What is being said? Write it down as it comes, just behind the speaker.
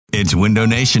It's Window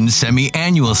Nation's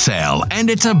semi-annual sale, and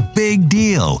it's a big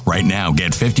deal. Right now,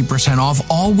 get 50% off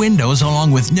all windows along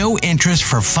with no interest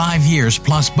for 5 years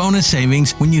plus bonus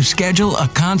savings when you schedule a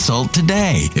consult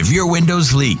today. If your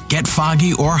windows leak, get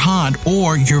foggy or hot,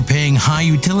 or you're paying high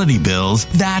utility bills,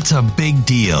 that's a big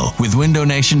deal. With Window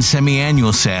Nation's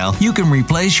semi-annual sale, you can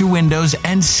replace your windows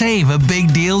and save a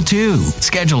big deal too.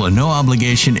 Schedule a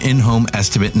no-obligation in-home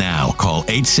estimate now. Call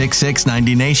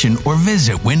 866-90-NATION or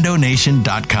visit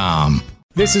windownation.com.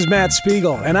 This is Matt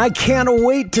Spiegel, and I can't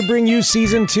wait to bring you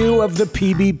Season 2 of the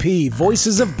PBP,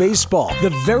 Voices of Baseball. The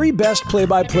very best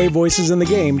play-by-play voices in the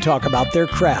game talk about their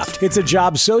craft. It's a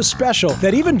job so special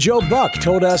that even Joe Buck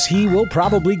told us he will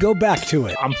probably go back to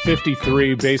it. I'm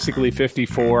 53, basically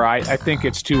 54. I think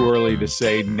it's too early to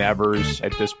say nevers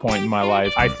at this point in my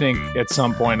life. I think at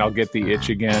some point I'll get the itch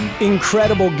again.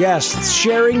 Incredible guests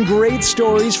sharing great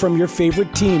stories from your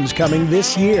favorite teams coming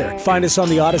this year. Find us on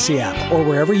the Odyssey app or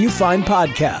wherever you find podcasts.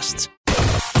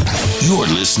 You're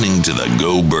listening to the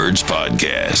Go Birds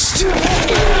Podcast.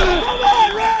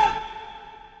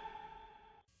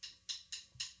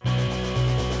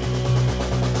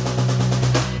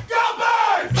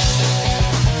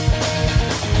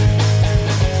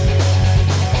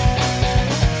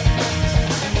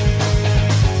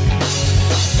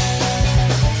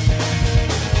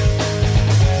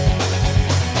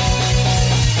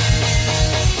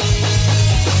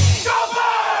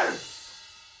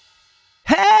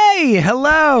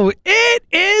 Hello. It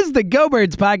is the Go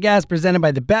Birds Podcast presented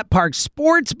by the betParx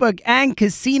Sportsbook and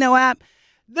Casino app.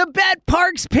 The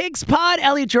betParx Picks Pod.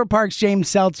 Elliot Shore Parks, James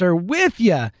Seltzer with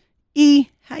you. E,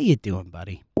 how you doing,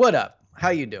 buddy? What up? How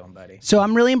you doing, buddy? So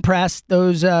I'm really impressed.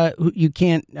 Those who you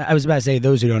can't, I was about to say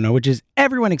those who don't know, which is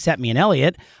everyone except me and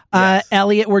Elliot. Yes.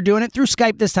 Elliot, we're doing it through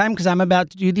Skype this time because I'm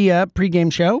about to do the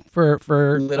pregame show for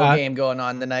little game going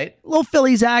on tonight. Little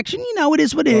Phillies action. You know, it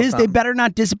is what it is. They better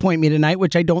not disappoint me tonight,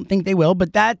 which I don't think they will,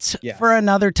 but that's for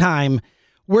another time.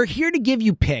 We're here to give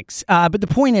you picks. But the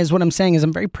point is, what I'm saying is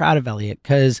I'm very proud of Elliot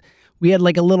because we had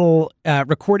like a little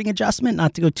recording adjustment,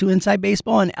 not to go too inside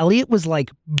baseball, and Elliot was like,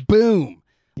 boom.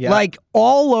 Yeah. Like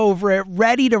all over it,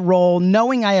 ready to roll,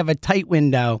 knowing I have a tight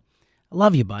window. I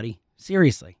love you, buddy.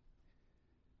 Seriously.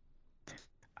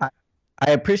 I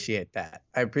appreciate that.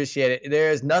 I appreciate it.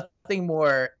 There is nothing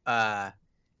more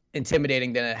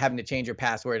intimidating than having to change your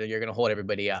password and you're going to hold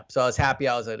everybody up. So I was happy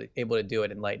I was able to do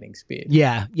it in lightning speed.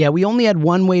 Yeah. We only had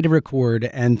one way to record,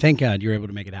 and thank God you were able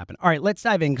to make it happen. All right, let's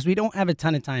dive in because we don't have a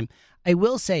ton of time. I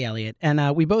will say, Elliot,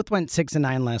 and we both went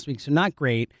 6-9 last week, so not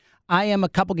great. I am a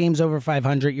couple games over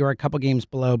 500. You're a couple games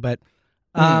below, but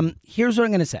here's what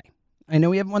I'm going to say. I know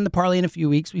we haven't won the parlay in a few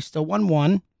weeks. We still won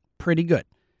one. Pretty good.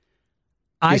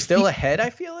 You're still ahead, I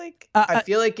feel like? I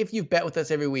feel like if you bet with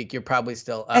us every week, you're probably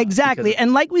still up. Exactly.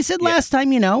 And like we said last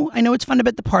time, I know it's fun to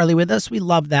bet the parlay with us. We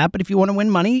love that. But if you want to win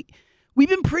money, we've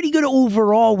been pretty good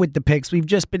overall with the picks. We've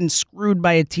just been screwed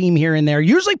by a team here and there,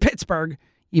 usually Pittsburgh,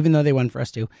 even though they won for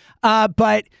us too.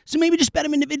 But so maybe just bet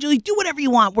them individually. Do whatever you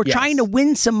want. We're trying to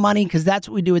win some money because that's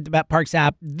what we do with the betParx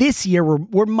app. This year,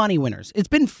 we're money winners. It's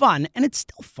been fun, and it's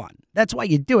still fun. That's why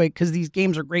you do it, because these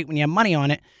games are great when you have money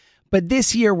on it. But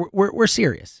this year, we're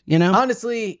serious, you know?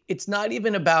 Honestly, it's not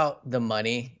even about the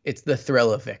money. It's the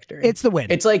thrill of victory. It's the win.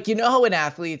 It's like, you know how in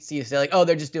athletes, you say like, oh,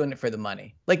 they're just doing it for the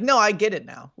money. Like, no, I get it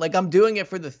now. Like, I'm doing it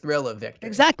for the thrill of victory.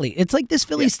 Exactly. It's like this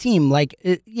Phillies team. Like,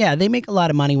 they make a lot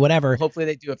of money, whatever. Hopefully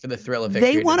they do it for the thrill of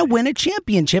victory. They want to win a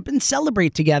championship and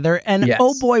celebrate together. And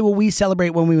oh boy, will we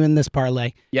celebrate when we win this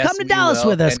parlay. Yes, come to Dallas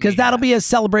with us, because that'll be a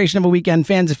celebration of a weekend.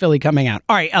 Fans of Philly coming out.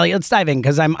 All right, Elliot, let's dive in,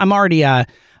 because I'm already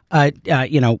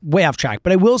way off track.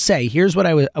 But I will say, here's what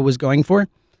I was going for.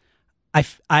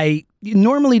 I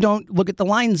normally don't look at the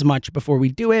lines much before we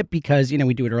do it because,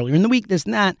 we do it earlier in the week, this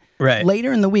and that. Right.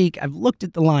 Later in the week, I've looked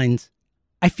at the lines.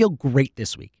 I feel great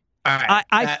this week. All right.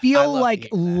 I feel like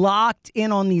locked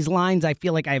in on these lines. I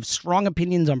feel like I have strong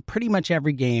opinions on pretty much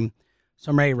every game.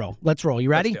 So I'm ready to roll. Let's roll. You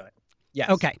ready? Let's do it. Yes.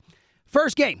 Okay.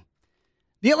 First game.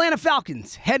 The Atlanta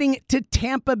Falcons heading to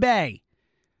Tampa Bay.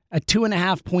 A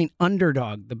 2.5-point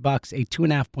underdog. The Bucs, a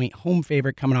 2.5-point home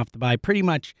favorite coming off the bye. Pretty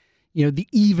much, the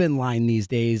even line these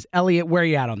days. Elliot, where are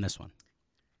you at on this one?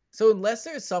 So unless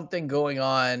there's something going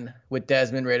on with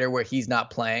Desmond Ridder where he's not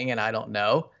playing and I don't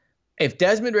know, if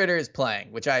Desmond Ridder is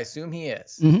playing, which I assume he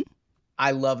is,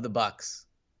 I love the Bucs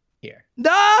here.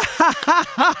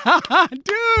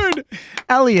 Dude,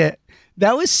 Elliot,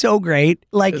 that was so great.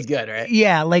 Like, It was good, right?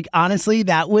 Yeah, like honestly,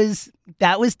 that was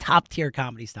top tier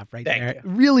comedy stuff right Thank there. you.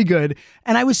 Really good.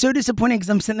 And I was so disappointed because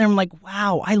I'm sitting there, I'm like,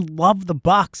 wow, I love the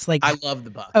Bucks. Like, I love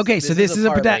the Bucks. okay, so this is a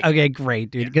parlay. okay,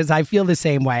 great, dude. Because I feel the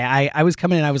same way. I was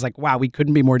coming in, I was like, wow, we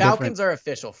couldn't be more Falcons different. are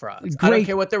official frauds. I Great- don't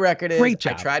care what the record is. great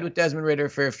job. I tried with Desmond Ridder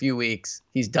for a few weeks.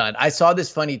 He's done. I saw this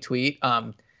funny tweet.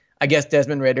 I guess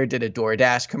Desmond Ridder did a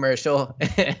DoorDash commercial,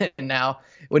 and now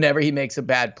whenever he makes a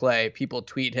bad play, people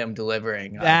tweet him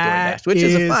delivering DoorDash, which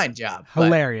is a fine job. but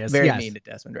hilarious, Very yes. mean to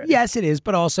Desmond Ridder. Yes, it is,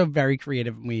 but also very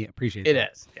creative, and we appreciate It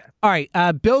that. is. Yeah. All right,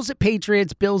 Bills at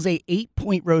Patriots. Bills a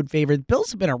 8-point road favorite. Bills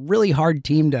have been a really hard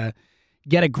team to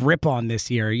get a grip on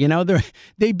this year. You know,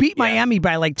 they beat Miami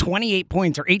by like 28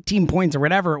 points or 18 points or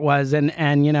whatever it was,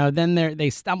 and you know, then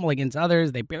they stumble against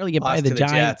others. They barely get by Lost the to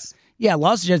Giants. Jets. Yeah,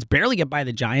 lost to the Jets, barely get by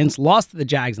the Giants. Lost to the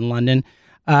Jags in London.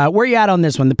 Where are you at on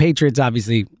this one? The Patriots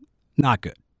obviously not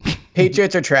good.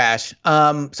 Patriots are trash.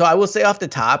 So I will say off the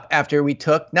top, after we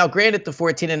took, now granted the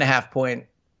 14.5 point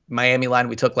Miami line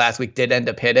we took last week did end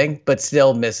up hitting, but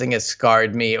still missing has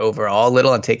scarred me overall a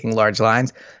little on taking large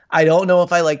lines. I don't know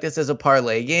if I like this as a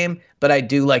parlay game, but I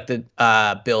do like the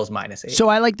Bills -8. So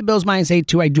I like the Bills -8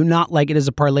 too. I do not like it as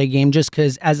a parlay game just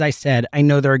because, as I said, I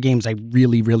know there are games I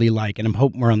really, really like, and I'm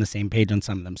hoping we're on the same page on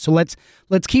some of them. So let's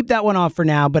keep that one off for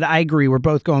now, but I agree. We're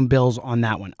both going Bills on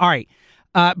that one. All right.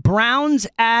 Browns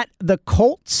at the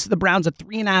Colts. The Browns a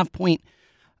 3.5 point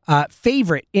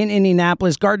favorite in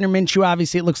Indianapolis. Gardner Minshew,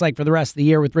 obviously, it looks like for the rest of the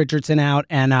year with Richardson out,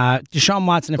 and Deshaun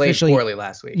Watson Played officially poorly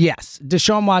last week. Yes,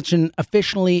 Deshaun Watson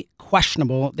officially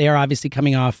questionable. They are obviously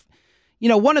coming off, you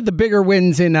know, one of the bigger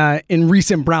wins in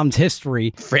recent Browns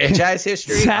history, Franchise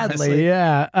history. sadly. Honestly.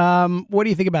 Yeah. What do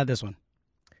you think about this one?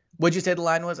 What'd you say the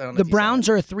line was? I don't know. The if you said Browns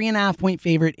are a 3.5 point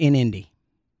favorite in Indy.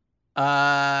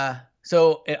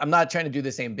 So I'm not trying to do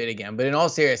the same bit again, but in all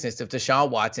seriousness, if Deshaun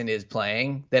Watson is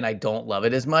playing, then I don't love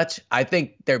it as much. I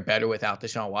think they're better without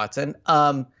Deshaun Watson.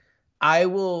 I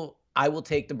will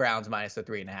take the Browns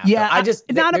 -3.5. Yeah, I just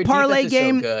not a their parlay defense is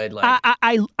game. So good. Like,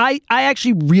 I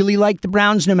actually really like the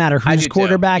Browns, no matter I who's do too,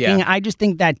 quarterbacking. yeah. I just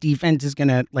think that defense is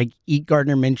gonna like eat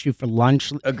Gardner Minshew for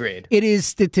lunch. agreed. It is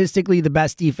statistically the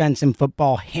best defense in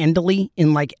football, handily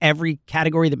in like every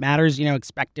category that matters. You know,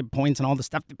 expected points and all the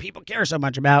stuff that people care so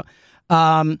much about.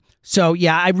 So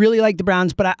yeah, I really like the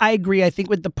Browns, but I agree. I think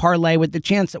with the parlay, with the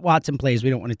chance that Watson plays, we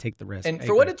don't want to take the risk. And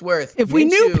for what it's worth, if we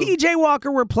knew Minshew- PJ Walker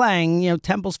were playing, you know,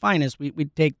 Temple's finest,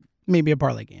 we'd take maybe a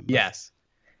parlay game. But Yes.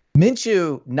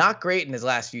 Minshew, not great in his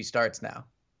last few starts now.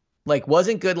 Like,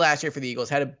 wasn't good last year for the Eagles,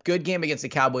 had a good game against the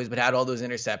Cowboys, but had all those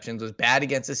interceptions, was bad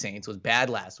against the Saints, was bad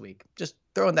last week. Just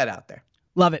throwing that out there.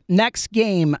 Love it. Next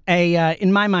game,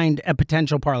 in my mind, a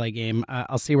potential parlay game.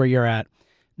 I'll see where you're at.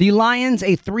 The Lions,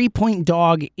 a 3-point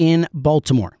dog in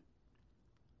Baltimore.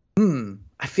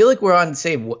 I feel like we're on the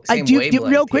same wavelength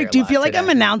real quick, here a do you lot feel like I'm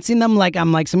today. announcing them like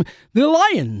I'm like some the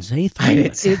Lions? I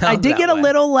didn't sound I did that get a way.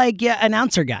 little like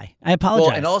announcer guy. I apologize.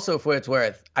 Well, and also for what it's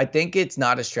worth, I think it's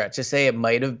not a stretch to say it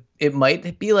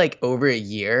might be like over a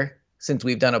year since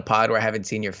we've done a pod where I haven't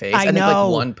seen your face. I think know.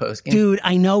 like one post game. Dude,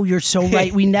 I know you're so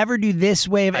right. We never do this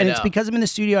wave, and it's know. because I'm in the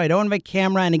studio. I don't have a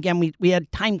camera, and again, we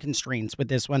had time constraints with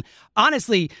this one.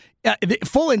 Honestly,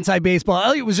 full inside baseball.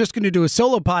 Elliot was just going to do a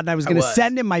solo pod, and I was going to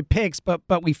send him my picks, but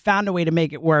we found a way to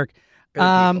make it work.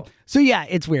 So yeah,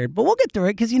 it's weird, but we'll get through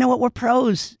it because you know what? We're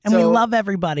pros, and we love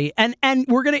everybody. And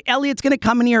Elliot's gonna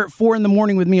come in here at 4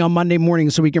 a.m. with me on Monday morning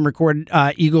so we can record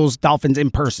Eagles Dolphins in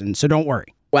person. So don't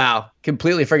worry. Wow,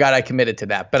 completely forgot I committed to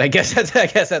that, but I guess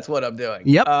that's what I'm doing.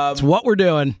 Yep, that's what we're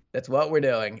doing. That's what we're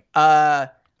doing. I'm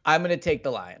gonna take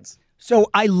the Lions. So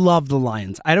I love the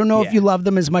Lions. I don't know if Yeah. you love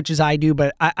them as much as I do,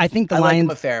 but I think the I like Lions.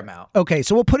 them a fair amount. Okay,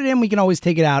 so we'll put it in. We can always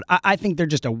take it out. I think they're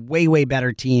just a way, way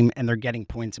better team, and they're getting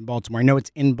points in Baltimore. I know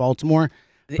it's in Baltimore.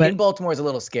 But in Baltimore is a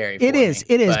little scary. It is,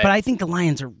 but I think the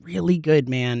Lions are really good,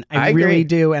 man. I agree. really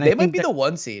do, and they I might think be the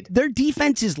 1 seed. their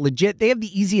defense is legit. They have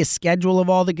the easiest schedule of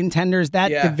all the contenders. That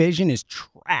division is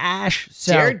trash.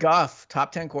 So, Jared Goff,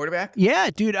 top 10 quarterback. yeah,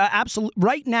 dude, absolutely.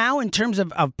 Right now, in terms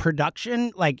of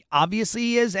production, like obviously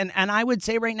he is, and I would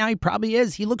say right now he probably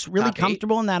is. He looks really Top 8.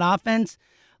 comfortable in that offense.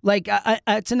 Like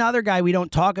it's another guy we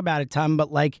don't talk about a ton,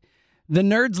 but like. The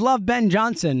nerds love Ben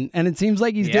Johnson, and it seems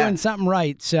like he's doing something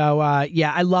right. So,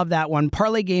 yeah, I love that one.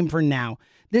 Parlay game for now.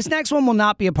 This next one will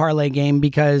not be a parlay game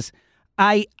because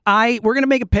we're going to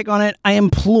make a pick on it. I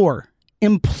implore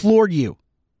you,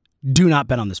 do not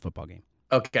bet on this football game.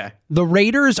 Okay. The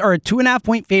Raiders are a 2.5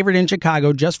 point favorite in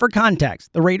Chicago. Just for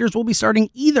context, the Raiders will be starting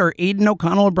either Aiden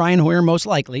O'Connell or Brian Hoyer, most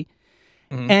likely.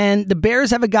 And the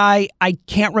Bears have a guy, I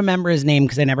can't remember his name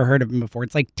because I never heard of him before.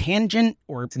 It's like Tangent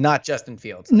or... It's not Justin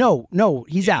Fields. No,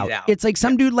 he's out. It's like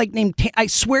some dude like named... I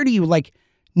swear to you, like,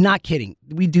 not kidding.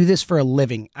 We do this for a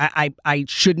living. I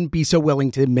shouldn't be so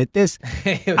willing to admit this.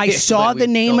 I saw the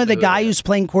name of the guy who's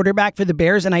playing quarterback for the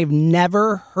Bears, and I've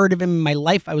never heard of him in my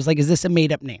life. I was like, is this a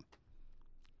made-up name?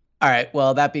 All right,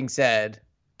 well, that being said,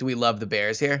 do we love the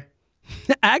Bears here?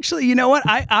 Actually, you know what?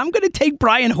 I'm going to take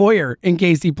Brian Hoyer in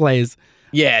case he plays.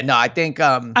 Yeah, no, I think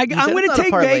I'm going to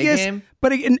take Vegas,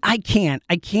 but again, I can't.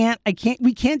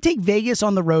 We can't take Vegas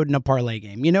on the road in a parlay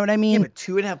game. You know what I mean? Yeah, but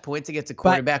 2.5 points against a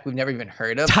quarterback we've never even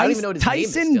heard of. I don't even know what his name is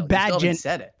still. You still haven't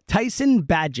said it. Tyson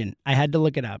Bagent. I had to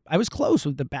look it up. I was close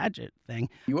with the Bagent thing.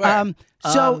 You were.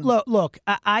 Look,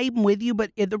 I'm with you,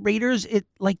 but the Raiders,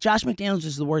 like Josh McDaniels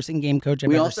is the worst in-game coach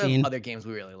I've ever seen. We also have other games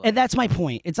we really like. And that's my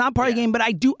point. It's not a parlay game, but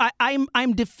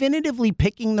I'm definitively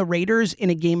picking the Raiders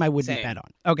in a game I wouldn't bet on.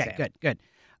 Okay, good.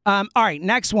 All right,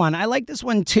 next one. I like this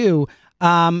one too. Two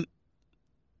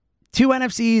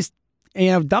NFCs,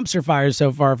 dumpster fires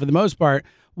so far for the most part.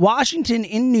 Washington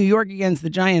in New York against the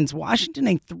Giants. Washington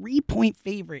a 3-point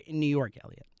favorite in New York,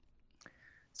 Elliot.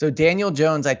 So Daniel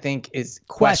Jones, I think, is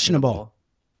questionable.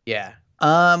 Yeah.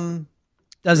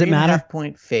 Does it matter?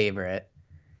 3.5-point favorite.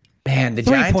 Man, the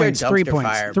Giants are dumpster 3 points.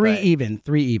 fire. 3 even.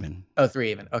 Oh,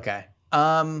 3 even. Okay.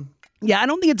 Yeah, I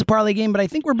don't think it's a parlay game, but I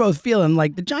think we're both feeling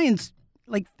like the Giants.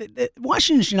 Like,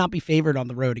 Washington should not be favored on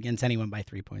the road against anyone by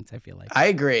 3 points, I feel like. I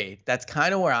agree. That's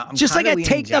kind of where I'm just like I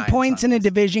take the points in a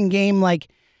division game. Like,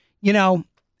 I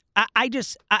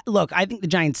think the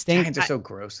Giants stink. Giants are so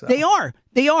gross, though. They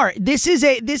are. This is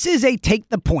a take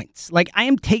the points. Like, I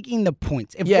am taking the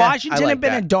points. If Washington had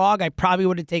been a dog, I probably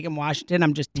would have taken Washington.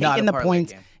 I'm just taking the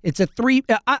points. Game. It's a 3.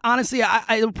 Honestly,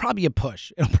 it'll probably be a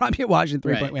push. It'll probably be a Washington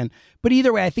 3-point win. But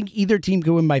either way, I think either team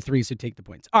could win by 3, so take the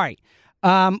points. All right.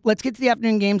 Let's get to the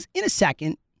afternoon games in a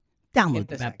second. Download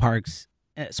the betParx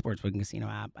Sportsbook and Casino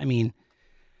app. I mean,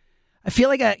 I feel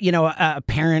like a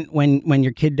parent when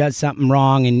your kid does something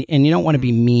wrong and you don't want to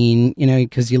be mean,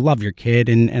 because you love your kid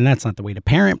and that's not the way to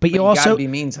parent. But you also gotta be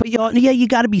mean. You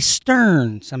got to be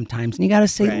stern sometimes, and you got to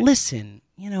say, listen,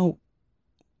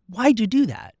 why'd you do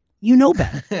that? You know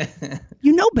better.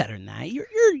 You know better than that. You're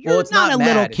not a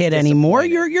little kid anymore.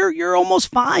 You're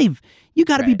almost 5. You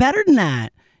got to be better than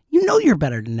that. You know you're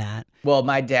better than that. Well,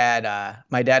 my dad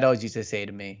always used to say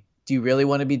to me, "Do you really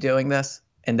want to be doing this?"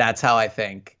 And that's how I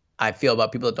feel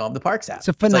about people that don't have the Parx app. It's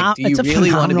a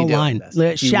phenomenal line.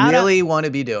 Do you really want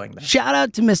to be doing this? Shout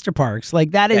out to Mr. Parx.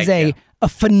 Like, that is a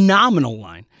phenomenal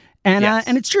line. And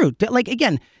and it's true. Like,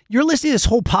 again, you're listening to this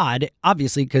whole pod,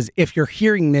 obviously, because if you're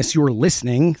hearing this, you're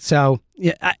listening. So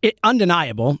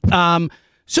undeniable.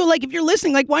 So, like, if you're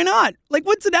listening, like, why not? Like,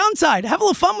 what's the downside? Have a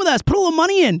little fun with us. Put a little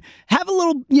money in. Have a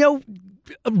little,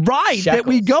 ride that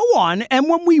we go on. And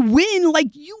when we win, like,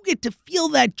 you get to feel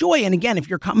that joy. And again, if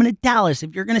you're coming to Dallas,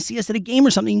 if you're going to see us at a game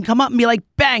or something, you can come up and be like,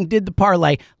 bang, did the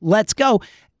parlay. Let's go.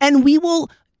 And we will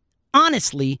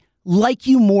honestly like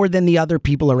you more than the other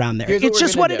people around there. It's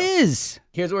just what it is.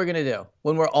 Here's what we're going to do.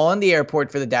 When we're all in the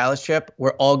airport for the Dallas trip,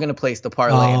 we're all going to place the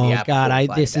parlay in the app. Oh, God,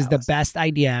 this is the best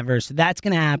idea ever. So that's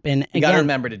going to happen. You got to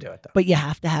remember to do it, though. But you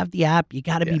have to have the app. You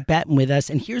got to be betting with us.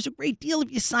 And here's a great deal.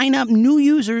 If you sign up, new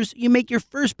users, you make your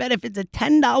first bet. If it's a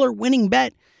 $10 winning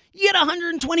bet, you get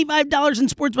 $125 in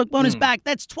sportsbook bonus back.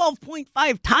 That's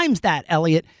 12.5 times that,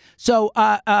 Elliot. So,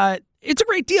 it's a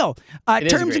great deal.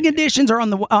 Terms and conditions are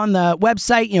on the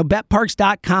website,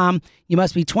 betParx.com. You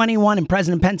must be 21 and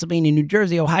present in Pennsylvania, New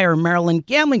Jersey, Ohio, or Maryland.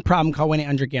 Gambling problem, call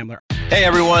 1-800-GAMBLER. Hey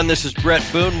everyone, this is Brett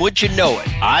Boone. Would you know it?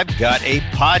 I've got a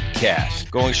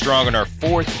podcast going strong in our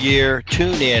 4th year.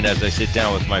 Tune in as I sit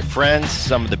down with my friends,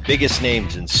 some of the biggest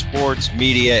names in sports,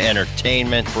 media,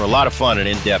 entertainment, for a lot of fun and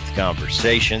in-depth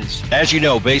conversations. As you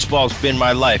know, baseball's been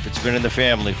my life. It's been in the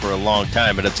family for a long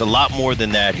time, but it's a lot more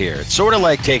than that here. It's sort of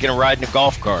like taking a ride in a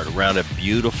golf cart around a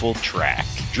beautiful track.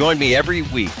 Join me every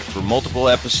week for multiple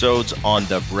episodes on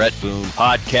the Brett Boone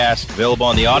Podcast, available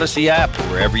on the Odyssey app or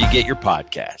wherever you get your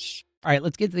podcasts. All right,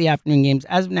 let's get to the afternoon games.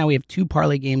 As of now, we have 2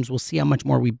 parlay games. We'll see how much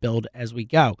more we build as we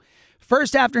go.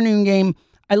 First afternoon game,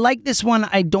 I like this one.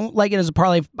 I don't like it as a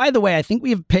parlay. By the way, I think we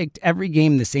have picked every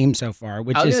game the same so far. I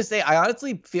was going to say, I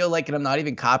honestly feel like, and I'm not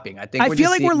even copying. I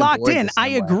feel like we're locked in. I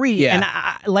agree.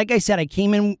 Yeah. And like I said, I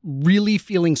came in really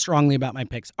feeling strongly about my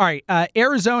picks. All right,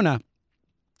 Arizona,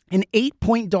 an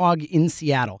 8-point dog in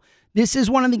Seattle. This is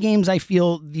one of the games I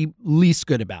feel the least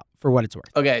good about, for what it's worth.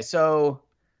 Okay, so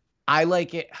I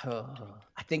like it.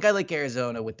 I think I like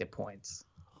Arizona with the points.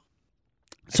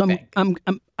 So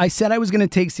I said I was going to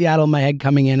take Seattle in my head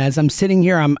coming in. As I'm sitting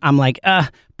here, I'm like,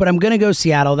 but I'm going to go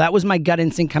Seattle. That was my gut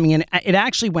instinct coming in. It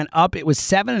actually went up. It was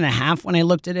 7.5 when I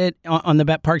looked at it on the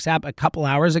betParx app a couple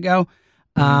hours ago,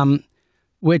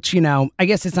 which, I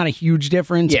guess it's not a huge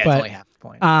difference. Yeah, but, it's only half a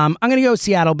point. I'm going to go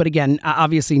Seattle. But again,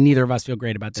 obviously, neither of us feel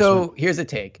great about this one. So here's a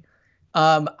take.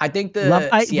 I think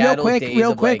Seattle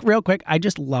real quick. I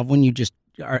just love when you just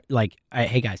are like,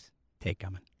 hey, guys, take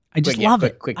coming. I just love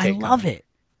it. I love it.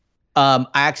 I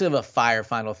actually have a fire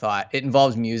final thought. It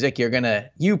involves music.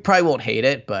 You probably won't hate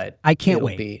it, but I can't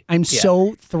wait. I'm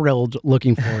so thrilled,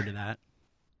 looking forward to that.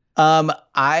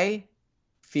 I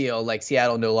feel like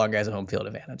Seattle no longer has a home field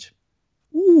advantage.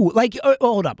 Ooh, like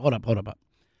hold up.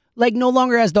 Like no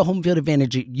longer has the home field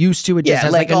advantage it used to. It just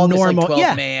has like a normal.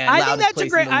 Man, I think that's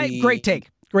a great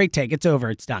take. Great take. It's over.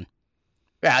 It's done.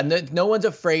 Yeah, no one's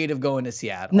afraid of going to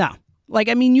Seattle. No, like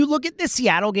I mean, you look at the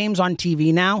Seattle games on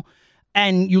TV now.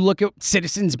 And you look at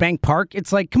Citizens Bank Park,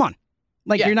 it's like, come on.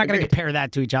 Like, you're not going to compare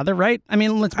that to each other, right? I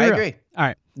mean, let's be real. I agree. All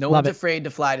right. No one's afraid to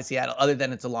fly to Seattle, other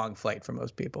than it's a long flight for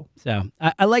most people. So,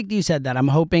 I like that you said that. I'm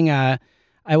hoping I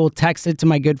will text it to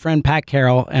my good friend Pat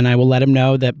Carroll, and I will let him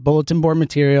know that bulletin board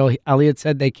material, Elliot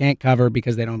said they can't cover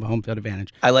because they don't have a home field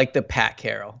advantage. I like the Pat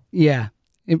Carroll. Yeah.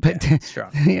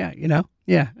 Strong. Yeah,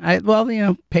 Yeah.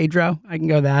 Pedro, I can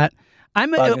go that.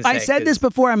 I said this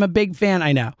before. I'm a big fan.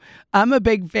 I know. I'm a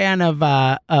big fan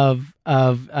of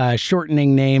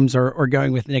shortening names or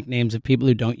going with nicknames of people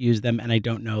who don't use them and I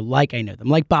don't know. Like I know them.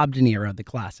 Like Bob De Niro, the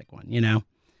classic one.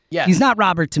 Yeah. He's not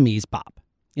Robert to me. He's Bob.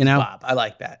 Bob. I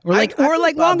like that. Or like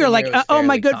longer. Like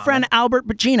my good friend Albert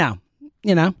Pacino.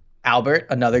 Albert,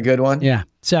 another good one. Yeah.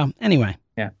 So anyway.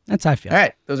 Yeah, that's how I feel. All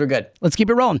right, those are good. Let's keep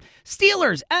it rolling.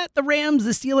 Steelers at the Rams.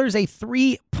 The Steelers a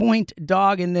 3-point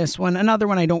dog in this one. Another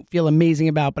one I don't feel amazing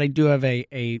about, but I do have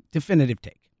a definitive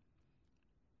take.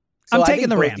 So I'm taking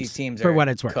the Rams these teams for what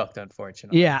it's worth. Cooked,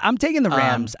 unfortunately. Yeah, I'm taking the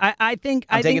Rams. I think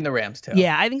I'm taking the Rams too.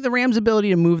 Yeah, I think the Rams' ability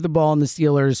to move the ball and the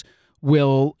Steelers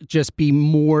will just be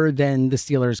more than the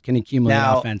Steelers can accumulate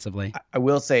offensively. I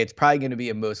will say it's probably going to be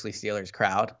a mostly Steelers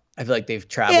crowd. I feel like they've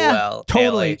traveled well.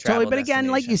 Totally. But again,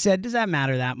 like you said, does that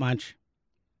matter that much?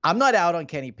 I'm not out on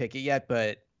Kenny Pickett yet,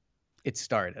 but it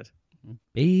started.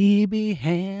 Baby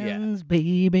hands,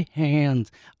 baby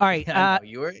hands. All right.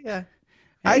 You were, yeah.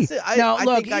 Hey,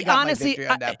 honestly,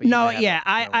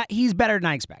 he's better than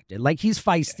I expected. Like, he's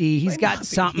feisty. He's got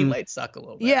something. He might suck a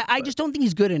little bit. Yeah, I just don't think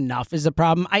he's good enough is the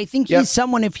problem. I think he's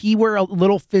someone, if he were a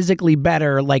little physically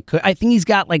better, I think he's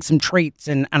got, some traits,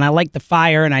 and I like the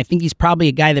fire, and I think he's probably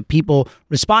a guy that people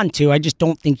respond to. I just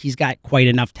don't think he's got quite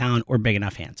enough talent or big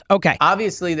enough hands. Okay.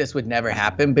 Obviously, this would never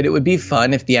happen, but it would be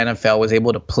fun if the NFL was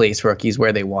able to place rookies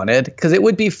where they wanted, because it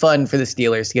would be fun for the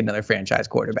Steelers to get another franchise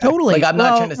quarterback. Totally. Like, I'm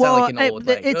not trying to sound like an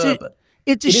old,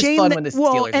 it's a shame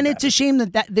it's a shame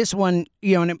that this one,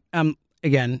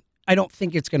 again, I don't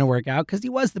think it's going to work out because he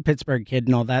was the Pittsburgh kid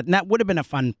and all that, and that would have been a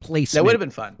fun placement. That would have been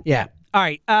fun. Yeah. All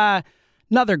right.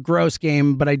 Another gross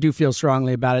game, but I do feel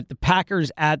strongly about it. The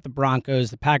Packers at the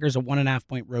Broncos. The Packers a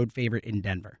 1.5-point road favorite in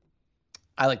Denver.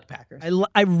 I like the Packers.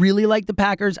 I really like the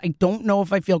Packers. I don't know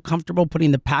if I feel comfortable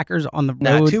putting the Packers on the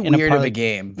road. Too weird of a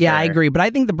game. Yeah, I agree. But I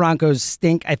think the Broncos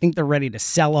stink. I think they're ready to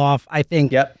sell off. I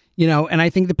think. Yep. And I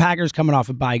think the Packers coming off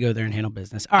a bye go there and handle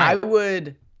business. All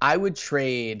right. I would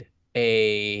trade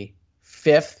a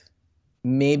 5th,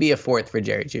 maybe a 4th for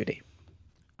Jerry Jeudy.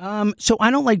 So I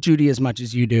don't like Jeudy as much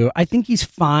as you do. I think he's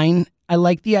fine. I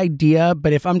like the idea,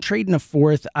 but if I'm trading a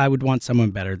 4th, I would want someone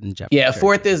better than Jeff. Yeah, a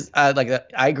 4th is I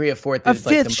agree. A 4th is a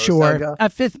 5th, like the most sure. A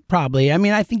 5th, probably. I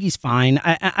mean, I think he's fine.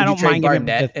 I don't mind giving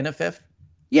Barnett in a 5th.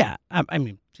 Yeah, I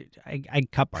mean, I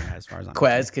cut Barnett as far as I'm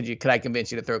Quez. Could I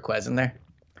convince you to throw Quez in there?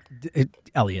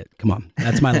 Elliot, come on,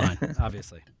 that's my line,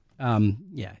 obviously.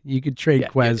 Yeah, you could trade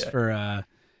Quez for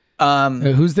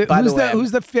who's the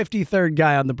 53rd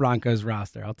guy on the Broncos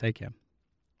roster? I'll take him.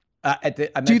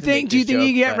 Do you think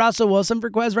you get Russell Wilson for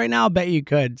Quez right now? I'll bet you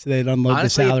could, so they'd unload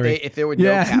honestly, the salary. If there were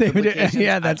no cap implications,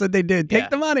 that's what they did. Take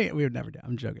the money. We would never do.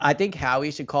 I'm joking. I think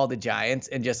Howie should call the Giants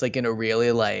and just in a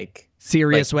really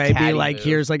serious way be like, move.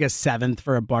 Here's a 7th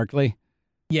for a Barkley.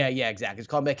 Yeah, exactly. Just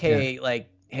call him back.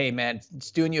 Hey, man,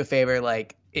 it's doing you a favor.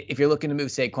 If you're looking to move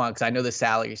Saquon, because I know the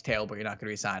salary is terrible, you're not going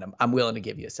to resign him. I'm willing to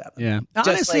give you a 7th. Yeah.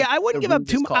 Honestly, I wouldn't give up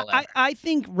too much. I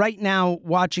think right now,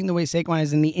 watching the way Saquon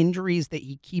is and the injuries that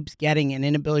he keeps getting and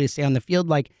inability to stay on the field,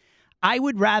 I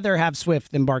would rather have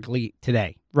Swift than Barkley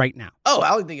today, right now. Oh,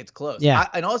 I don't think it's close. Yeah.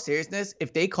 In all seriousness,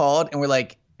 if they called and were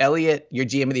like, Elliot, you're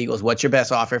GM of the Eagles, what's your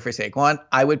best offer for Saquon?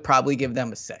 I would probably give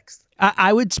them a 6th.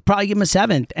 I would probably give him a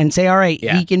 7th and say, all right,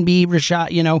 he can be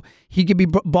Rashad, he could be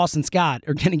Boston Scott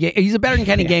or Kenny Gainwell. He's better than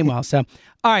Kenny Gainwell. So,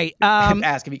 all right.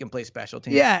 Ask if he can play special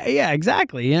teams. Yeah,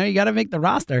 exactly. You got to make the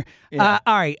roster. Yeah.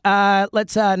 All right.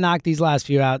 Let's knock these last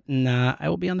few out, and I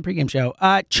will be on the pregame show.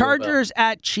 Chargers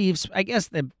at Chiefs. I guess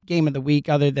the game of the week,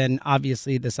 other than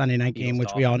obviously the Sunday night game,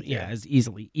 which we all, is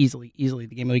easily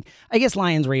the game of the week. I guess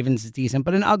Lions Ravens is decent,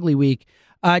 but an ugly week.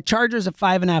 Chargers a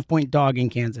 5.5-point dog in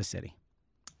Kansas City.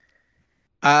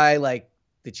 I like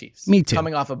the Chiefs. Me too.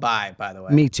 Coming off a bye, by the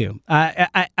way. Me too.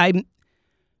 I'm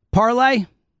Parlay.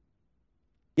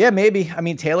 Yeah, maybe. I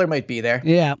mean, Taylor might be there.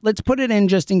 Yeah, let's put it in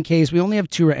just in case. We only have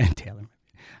 2 Taylor.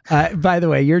 By the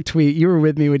way, your tweet, you were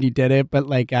with me when you did it, but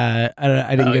I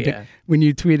didn't get to. When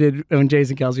you tweeted when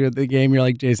Jason Kelce was at the game, you're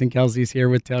like, Jason Kelce's here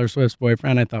with Taylor Swift's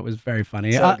boyfriend. I thought it was very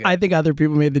funny. I think other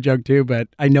people made the joke too, but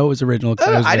I know it was original.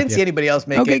 I didn't see anybody else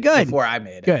make it before I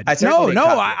made it. Good.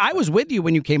 I was with you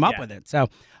when you came up with it. So,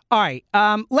 all right,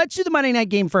 let's do the Monday night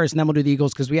game first, and then we'll do the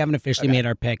Eagles because we haven't officially made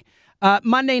our pick.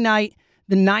 Monday night.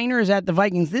 The Niners at the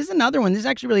Vikings. This is another one. This is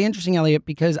actually really interesting, Elliot,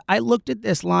 because I looked at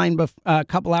this line a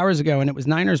couple hours ago, and it was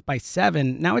Niners by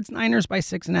 7. Now it's Niners by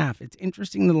 6.5. It's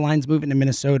interesting that the line's moving to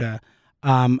Minnesota.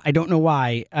 I don't know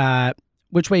why.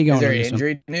 Which way are you going? Is there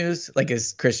injury news? Like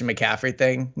is Christian McCaffrey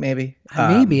thing, maybe?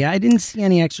 Maybe. I didn't see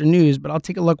any extra news, but I'll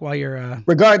take a look while you're...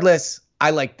 Regardless,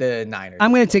 I like the Niners.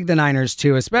 I'm going to take the Niners,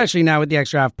 too, especially now with the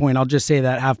extra half point. I'll just say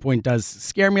that half point does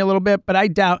scare me a little bit, but I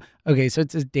doubt... Okay, so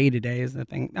it's just day-to-day is the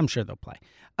thing. I'm sure they'll play.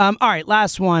 All right,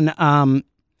 last one.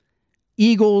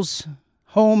 Eagles,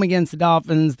 home against the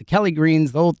Dolphins, the Kelly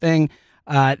Greens, the whole thing.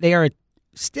 They are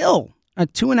still a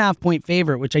 2.5-point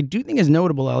favorite, which I do think is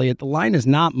notable, Elliot. The line has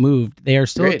not moved. They are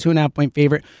still a 2.5-point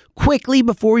favorite. Quickly,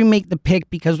 before we make the pick,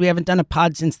 because we haven't done a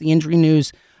pod since the injury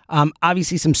news,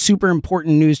 obviously some super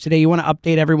important news today. You want to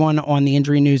update everyone on the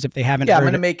injury news if they haven't heard I'm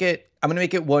going to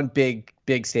make it one big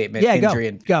statement. Yeah, injury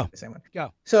go.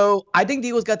 So I think the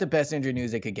Eagles got the best injury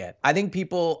news they could get. I think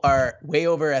people are way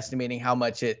overestimating how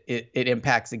much it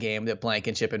impacts the game that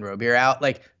Blankenship and Roby are out.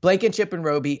 Like Blankenship and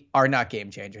Roby are not game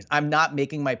changers. I'm not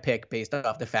making my pick based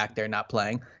off the fact they're not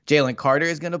playing. Jalen Carter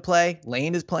is going to play.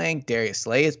 Lane is playing. Darius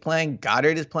Slay is playing.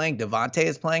 Goddard is playing. Devontae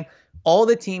is playing. All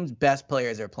the team's best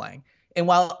players are playing. And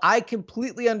while I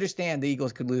completely understand the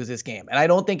Eagles could lose this game, and I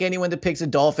don't think anyone that picks the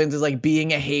Dolphins is like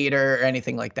being a hater or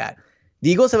anything like that, the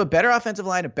Eagles have a better offensive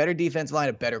line, a better defensive line,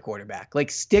 a better quarterback. Like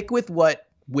stick with what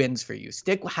wins for you.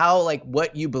 Stick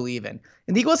what you believe in.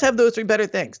 And the Eagles have those 3 better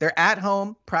things. They're at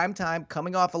home, prime time,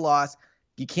 coming off a loss.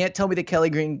 You can't tell me the Kelly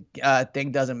Green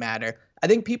thing doesn't matter. I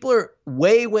think people are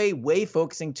way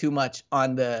focusing too much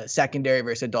on the secondary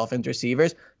versus the Dolphins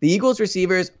receivers. The Eagles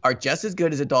receivers are just as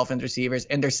good as the Dolphins receivers,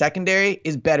 and their secondary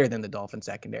is better than the Dolphins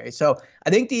secondary. So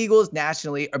I think the Eagles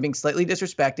nationally are being slightly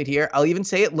disrespected here. I'll even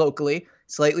say it locally,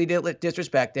 slightly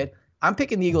disrespected. I'm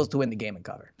picking the Eagles to win the game and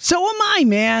cover. So am I,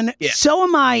 man. Yeah. So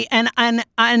am I.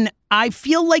 And I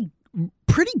feel like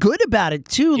pretty good about it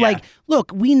too. Yeah. Like,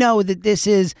 look, we know that this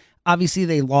is obviously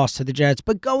they lost to the Jets,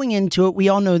 but going into it, we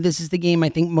all know this is the game I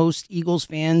think most Eagles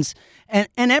fans and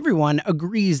everyone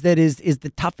agrees that is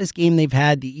the toughest game they've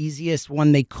had, the easiest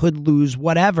one they could lose,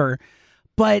 whatever.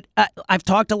 But I've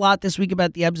talked a lot this week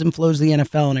about the ebbs and flows of the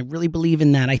NFL, and I really believe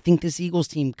in that. I think this Eagles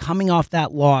team, coming off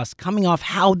that loss, coming off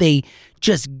how they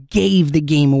just gave the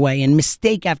game away and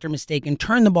mistake after mistake and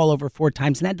turned the ball over 4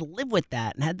 times and had to live with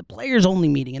that and had the players-only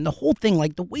meeting and the whole thing,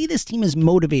 like the way this team is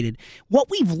motivated, what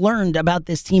we've learned about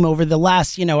this team over the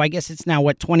last, I guess it's now,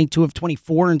 22 of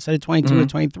 24 instead of 22 of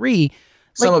 23,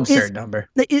 some absurd number.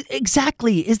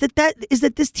 Exactly. Is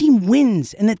that this team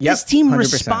wins and that this team 100%.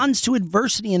 Responds to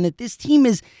adversity and that this team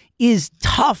is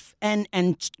tough and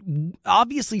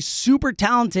obviously super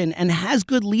talented and has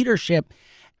good leadership.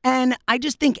 And I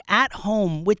just think at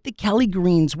home with the Kelly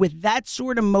Greens, with that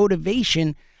sort of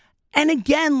motivation, and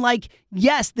again,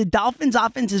 yes, the Dolphins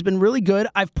offense has been really good.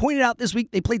 I've pointed out this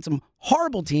week they played some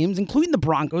horrible teams, including the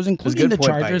Broncos, including the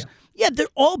Chargers. Yeah, they're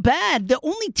all bad. The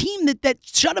only team that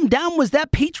shut them down was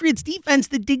that Patriots defense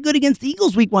that did good against the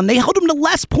Eagles week 1. They held them to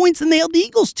less points than they held the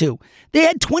Eagles to. They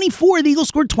had 24. The Eagles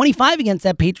scored 25 against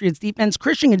that Patriots defense.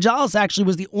 Christian Gonzalez actually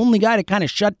was the only guy to kind of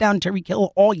shut down Tyreek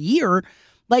Hill all year.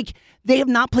 They have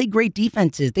not played great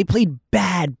defenses. They played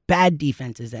bad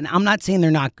defenses. And I'm not saying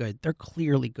they're not good. They're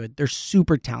clearly good. They're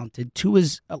super talented.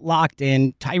 Tua's locked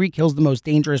in. Tyreek Hill's the most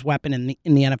dangerous weapon in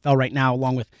the NFL right now,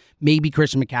 along with maybe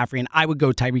Christian McCaffrey. And I would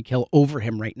go Tyreek Hill over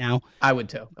him right now. I would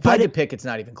too. If I had to pick, it's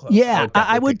not even close. Yeah,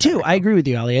 I would too. I agree with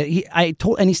you, Elliot.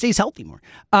 He stays healthy more.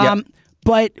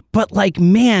 But like,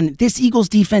 man, this Eagles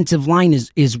defensive line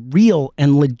is real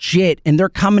and legit, and they're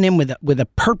coming in with a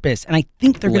purpose, and I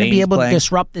think they're going to be able to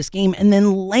disrupt this game. And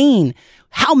then Lane,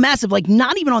 how massive, like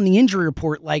not even on the injury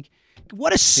report, like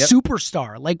what a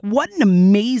superstar, like what an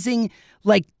amazing,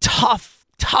 like tough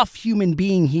human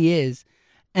being he is.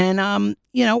 And and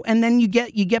then you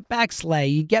get back Slay,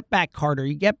 you get back Carter,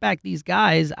 you get back these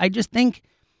guys. I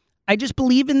just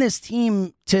believe in this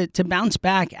team to bounce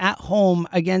back at home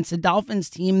against a Dolphins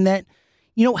team that,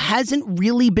 hasn't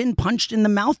really been punched in the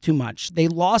mouth too much. They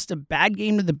lost a bad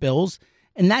game to the Bills,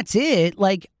 and that's it.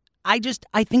 Like, I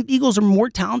think the Eagles are more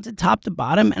talented top to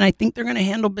bottom, and I think they're going to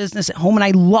handle business at home. And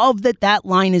I love that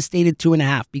line is stated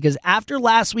 2.5, because after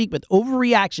last week with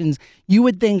overreactions, you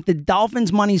would think the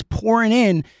Dolphins money's pouring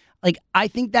in. Like, I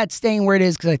think that's staying where it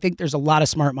is because I think there's a lot of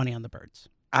smart money on the Birds.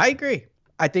 I agree.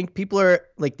 I think people are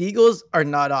like, the Eagles are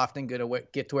not often going to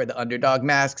get to wear the underdog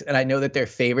masks. And I know that they're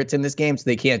favorites in this game, so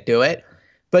they can't do it.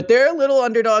 But they're little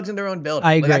underdogs in their own building.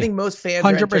 I agree. Like, I think most fans 100%. Are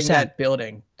entering that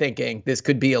building thinking this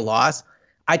could be a loss.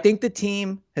 I think the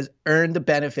team has earned the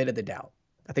benefit of the doubt.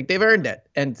 I think they've earned it.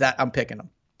 And that I'm picking them.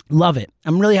 Love it.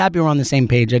 I'm really happy we're on the same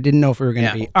page. I didn't know if we were going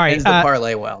to be. All right. And the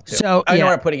parlay well, too. So, I know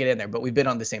we're putting it in there, but we've been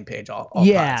on the same page all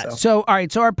time. So, all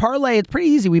right. So our parlay, it's pretty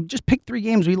easy. We've just picked 3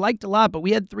 games we liked a lot, but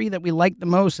we had 3 that we liked the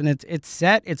most, and it's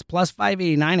set. It's plus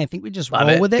 589. I think we just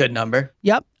roll with it. Good number.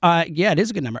 Yep. Yeah, it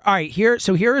is a good number. All right. Here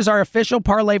is our official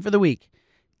parlay for the week.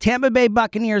 Tampa Bay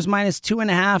Buccaneers minus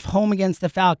 2.5 home against the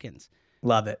Falcons.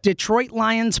 Love it. Detroit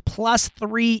Lions plus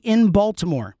 3 in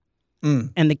Baltimore.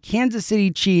 And the Kansas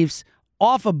City Chiefs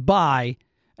off a bye.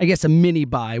 I guess a mini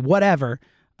bye, whatever.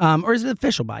 Or is it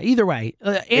official bye? Either way.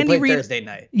 Andy Reid Thursday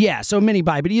night. Yeah, so mini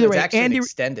bye. But either way, Andy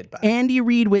extended bye. Andy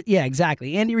Reid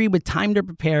exactly. Andy Reid with time to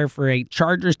prepare for a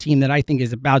Chargers team that I think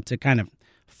is about to kind of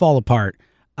fall apart.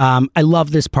 I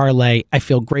love this parlay. I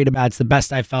feel great about it. It's the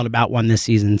best I've felt about one this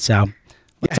season. So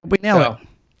let's hope we nail it.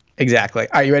 Exactly.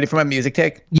 Are you ready for my music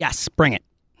take? Yes, bring it.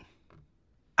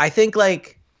 I think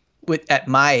at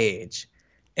my age,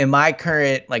 in my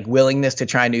current willingness to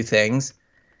try new things,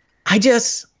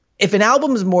 if an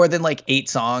album is more than 8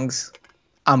 songs,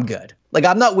 I'm good.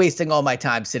 I'm not wasting all my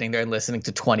time sitting there and listening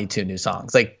to 22 new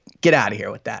songs. Get out of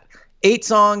here with that. 8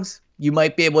 songs, you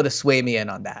might be able to sway me in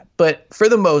on that. But for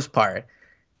the most part,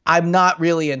 I'm not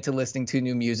really into listening to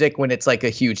new music when it's a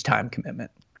huge time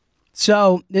commitment.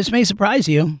 So this may surprise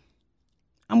you.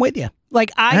 I'm with you.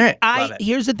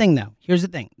 Here's the thing, though. Here's the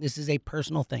thing. This is a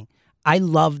personal thing. I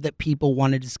love that people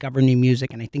want to discover new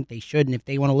music, and I think they should. And if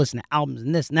they want to listen to albums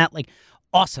and this and that,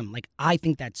 awesome. I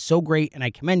think that's so great, and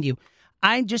I commend you.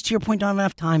 I just, to your point, don't have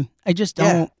enough time. I just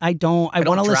don't. Yeah. I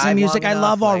want to listen to music I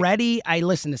love already. I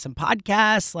listen to some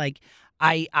podcasts.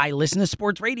 I listen to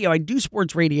sports radio. I do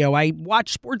sports radio. I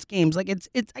watch sports games. I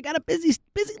got a busy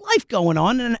life going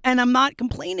on, and I'm not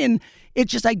complaining. It's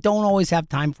just I don't always have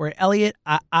time for it. Elliot,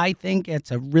 I think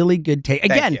it's a really good take.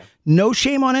 Again, no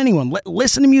shame on anyone.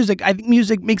 Listen to music. I think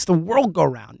music makes the world go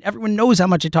round. Everyone knows how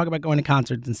much I talk about going to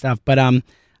concerts and stuff, but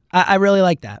I really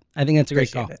like that. I think that's a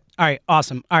great call. It. All right,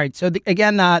 awesome. All right, so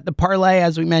the parlay,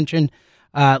 as we mentioned,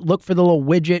 look for the little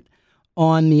widget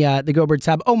on the Go Birds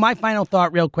tab. Oh, my final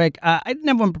thought real quick. I didn't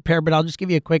have one prepared, but I'll just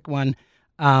give you a quick one.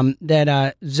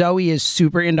 That Zoe is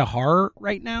super into horror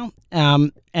right now.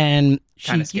 And she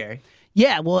kind of scary.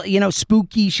 Yeah, well,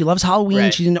 spooky. She loves Halloween.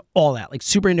 Right. She's into all that,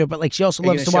 super into it. But she also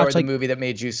loves to watch the movie that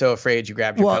made you so afraid you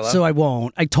grabbed your pillow. So I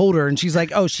won't. I told her, and she's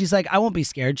like, I won't be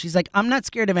scared. She's like, I'm not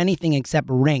scared of anything except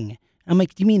Ring. I'm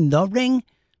like, do you mean The Ring?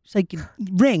 She's like,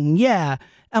 Ring, yeah.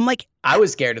 I'm like, I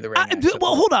was scared of The Ring.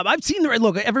 Well, hold up. I've seen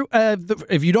Look,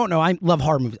 if you don't know, I love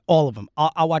horror movies, all of them.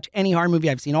 I'll watch any horror movie.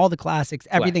 I've seen all the classics,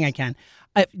 everything I can.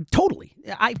 Totally.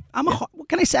 What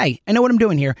can I say? I know what I'm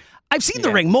doing here. I've seen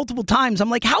The Ring multiple times. I'm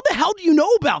like, how the hell do you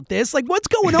know about this? What's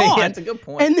going on? That's a good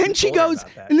point. And then she goes,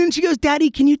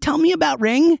 Daddy, can you tell me about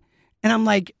Ring? And I'm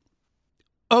like,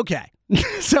 okay.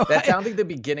 So that sounds like the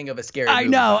beginning of a scary movie. I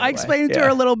know. I explained it to her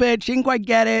a little bit. She didn't quite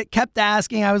get it. Kept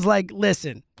asking. I was like,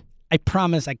 listen, I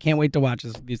promise I can't wait to watch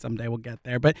this with you someday. We'll get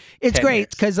there. But it's great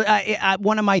because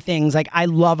one of my things, I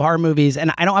love horror movies,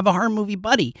 and I don't have a horror movie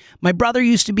buddy. My brother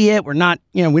used to be it. We're not,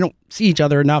 we don't see each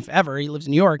other enough ever. He lives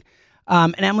in New York.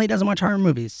 And Emily doesn't watch horror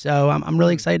movies. So I'm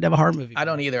really excited to have a horror movie buddy. I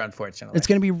don't either, unfortunately. It's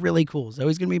going to be really cool.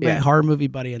 Zoe's going to be my horror movie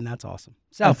buddy, and that's awesome.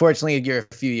 So unfortunately, you're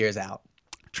a few years out.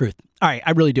 Truth. All right,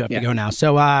 I really do have to go now.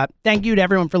 So thank you to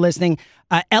everyone for listening.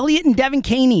 Elliot and Devin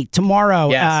Caney tomorrow,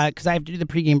 because I have to do the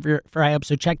pregame for IHOP,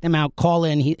 so check them out. Call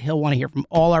in. He'll want to hear from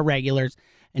all our regulars,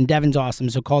 and Devin's awesome,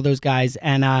 so call those guys.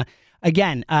 And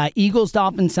Again, Eagles,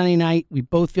 Dolphins, Sunday night. We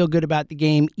both feel good about the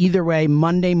game. Either way,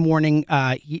 Monday morning,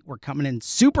 we're coming in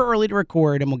super early to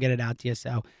record, and we'll get it out to you.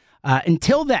 So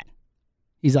until then,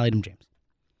 he's Elliot James.